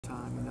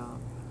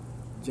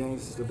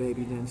James is the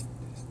baby then,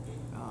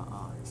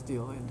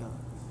 still, and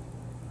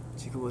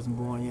Chica wasn't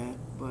born yet.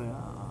 But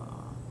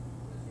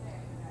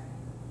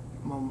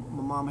my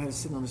mom had us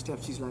sitting on the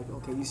steps. She's like,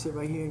 okay, you sit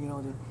right here, you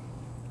know,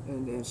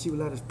 and she would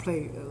let us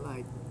play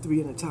like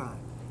 3 at a time,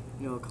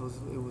 you know, because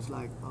it was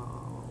like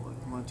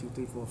 1, 2,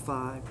 3, 4,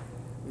 5.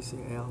 We say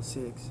L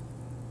 6,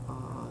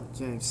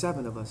 James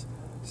 7 of us.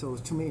 So it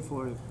was too many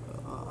for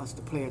us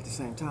to play at the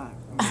same time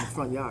in the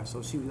front yard.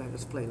 So she would let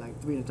us play like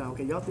 3 at a time.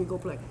 Okay, y'all 3 go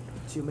play.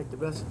 She would make the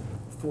rest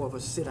 4 of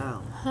us sit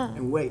down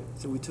and wait.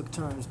 So we took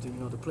turns to, you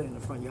know, to play in the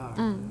front yard.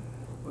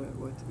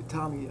 With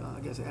Tommy, I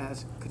guess,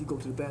 asked, could he go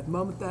to the bathroom?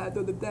 Mama, Dad, go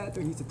to the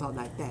bathroom. He used to talk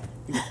like that.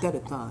 He was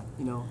Tedathon,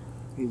 you know.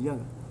 He was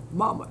younger.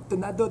 Mama,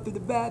 then I go to the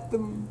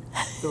bathroom.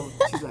 So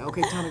she's like,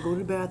 okay, Tommy, go to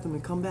the bathroom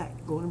and come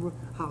back. Go in the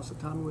house. So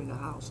Tommy went in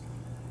the house.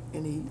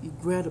 And he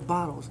grabbed the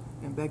bottles.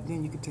 And back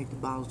then, you could take the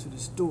bottles to the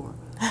store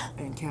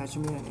and cash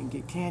them in and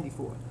get candy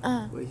for it.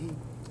 But he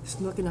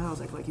snuck in the house,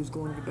 like he was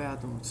going to the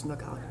bathroom,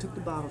 snuck out, took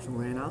the bottles and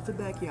ran out the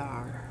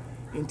backyard,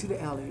 into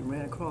the alley, and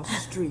ran across the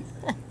street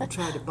and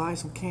tried to buy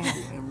some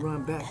candy and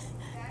run back,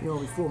 you know,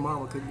 before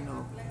Mama could, you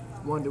know,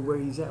 wonder where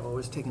he's at or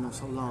it's taking him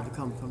so long to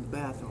come from the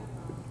bathroom.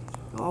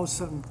 And all of a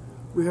sudden,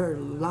 we heard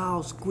a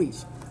loud screech.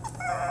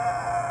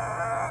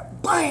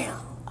 Bam!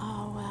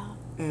 Oh, wow.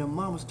 And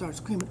Mama started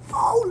screaming,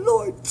 oh,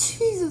 Lord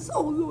Jesus,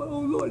 oh, Lord, oh,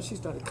 Lord. She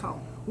started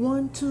counting.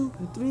 1, 2,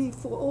 3,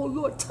 4, oh,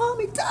 Lord,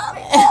 Tommy,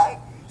 Tommy, Tommy.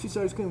 She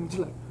started screaming. She's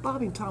like,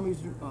 Bobby and Tommy,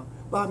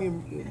 Bobby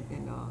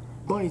and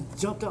Bunny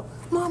jumped up.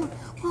 Mama,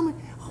 Mama,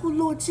 oh,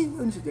 Lord Jesus.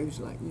 And they was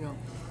like, you know,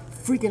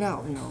 freaking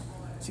out, you know.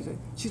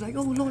 She's like,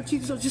 oh, Lord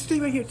Jesus, just stay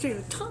right here.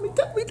 Say, Tommy,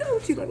 Tommy, Tommy.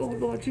 She's like, oh,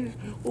 Lord Jesus,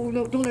 oh,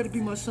 no, don't let it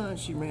be my son.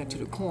 She ran to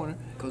the corner,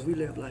 because we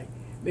lived like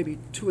maybe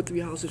 2 or 3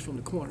 houses from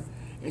the corner.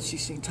 And she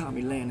seen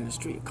Tommy laying in the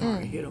street. A car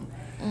hit him.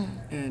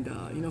 And,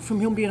 you know, from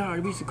him being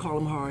hard, we used to call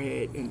him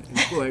hardhead and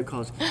boy,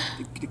 because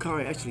the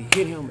car actually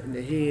hit him in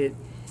the head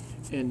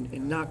and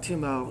knocked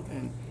him out.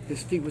 And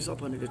his feet was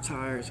up under the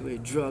tires, so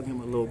it drug him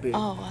a little bit.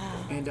 Oh,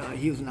 wow. And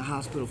he was in the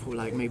hospital for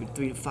like maybe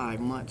 3 to 5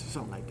 months or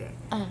something like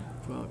that.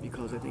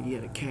 Because I think he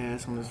had a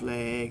cast on his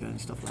leg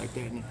and stuff like that.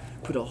 And it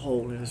put a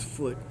hole in his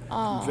foot,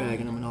 from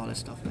dragging him and all that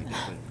stuff like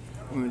that.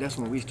 But I mean, that's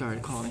when we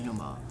started calling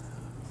him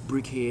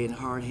brickhead and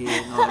hardhead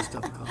and all that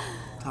stuff, because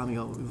Tommy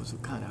was a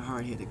kind of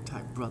hard-headed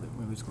type brother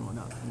when he was growing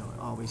up. You know,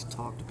 always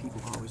talked to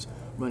people, always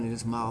running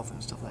his mouth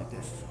and stuff like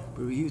that.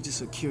 But he was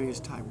just a curious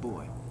type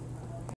boy.